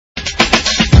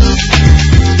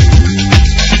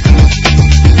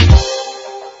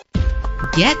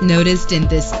Get noticed in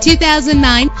this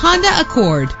 2009 Honda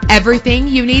Accord. Everything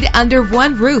you need under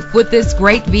one roof with this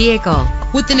great vehicle.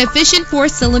 With an efficient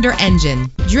 4-cylinder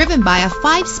engine driven by a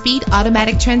 5-speed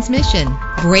automatic transmission.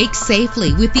 Brake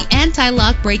safely with the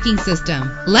anti-lock braking system.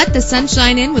 Let the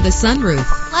sunshine in with a sunroof.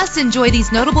 Plus, enjoy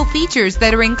these notable features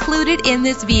that are included in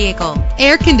this vehicle: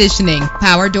 air conditioning,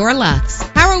 power door locks,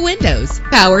 power windows,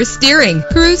 power steering,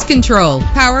 cruise control,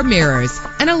 power mirrors,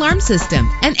 an alarm system,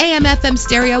 an AM/FM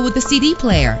stereo with a CD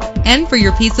player. And for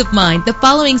your peace of mind, the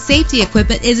following safety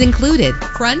equipment is included: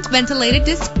 front ventilated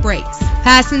disc brakes,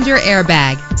 passenger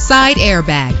airbag, side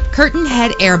airbag, curtain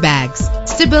head airbags,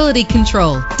 stability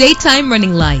control, daytime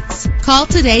running lights. Call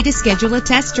today to schedule a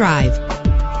test drive.